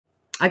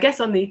I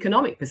guess on the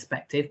economic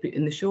perspective,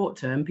 in the short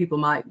term, people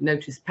might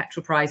notice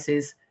petrol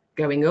prices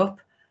going up.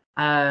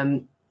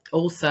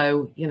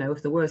 Also, you know,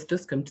 if the worst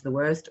does come to the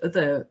worst,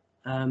 other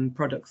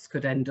products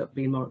could end up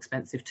being more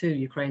expensive too.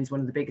 Ukraine's one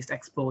of the biggest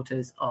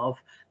exporters of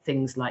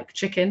things like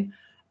chicken,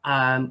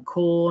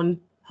 corn,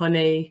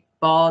 honey,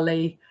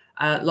 barley,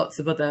 lots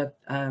of other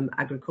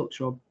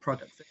agricultural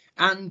products.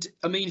 And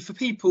I mean, for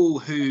people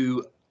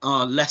who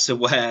are less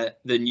aware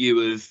than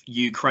you of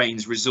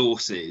Ukraine's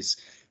resources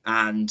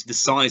and the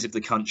size of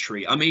the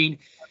country, I mean,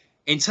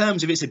 in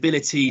terms of its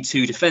ability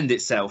to defend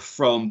itself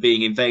from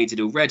being invaded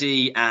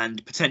already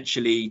and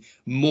potentially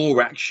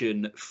more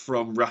action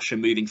from Russia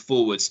moving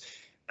forwards,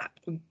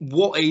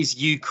 what is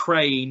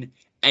Ukraine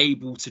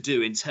able to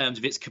do in terms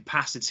of its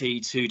capacity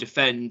to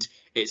defend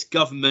its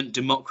government,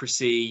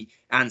 democracy,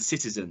 and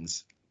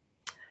citizens?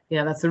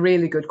 Yeah, that's a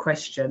really good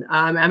question.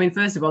 I mean,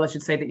 first of all, I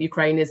should say that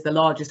Ukraine is the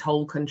largest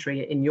whole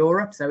country in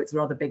Europe, so it's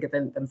rather bigger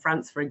than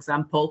France, for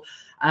example,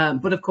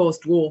 but of course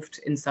dwarfed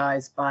in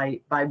size by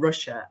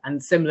Russia.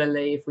 And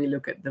similarly, if we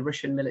look at the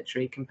Russian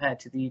military compared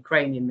to the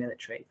Ukrainian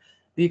military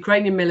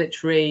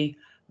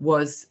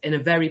was in a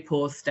very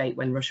poor state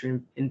when Russia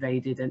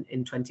invaded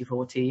in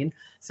 2014.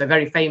 So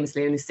very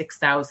famously, only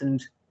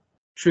 6,000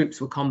 troops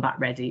were combat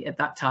ready at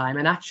that time.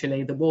 And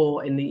actually, the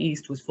war in the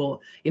East was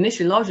fought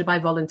initially largely by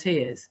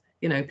volunteers.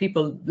 You know,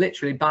 people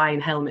literally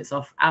buying helmets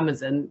off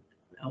Amazon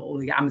or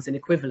the Amazon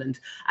equivalent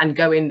and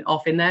going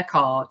off in their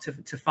car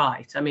to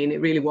fight. I mean,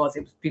 it really was,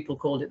 people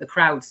called it the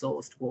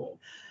crowdsourced war.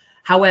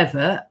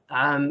 However,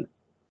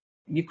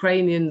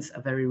 Ukrainians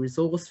are very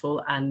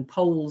resourceful, and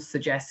polls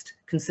suggest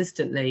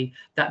consistently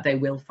that they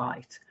will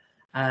fight.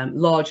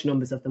 Large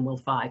numbers of them will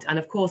fight. And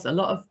of course, a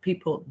lot of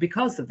people,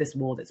 because of this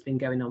war that's been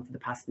going on for the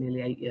past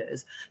nearly 8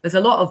 years, there's a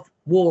lot of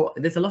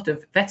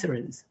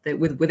veterans that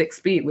with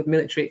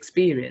military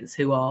experience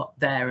who are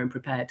there and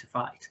prepared to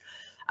fight.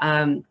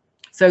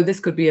 So this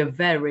could be a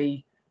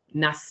very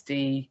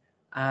nasty,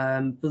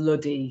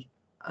 bloody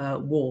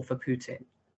war for Putin.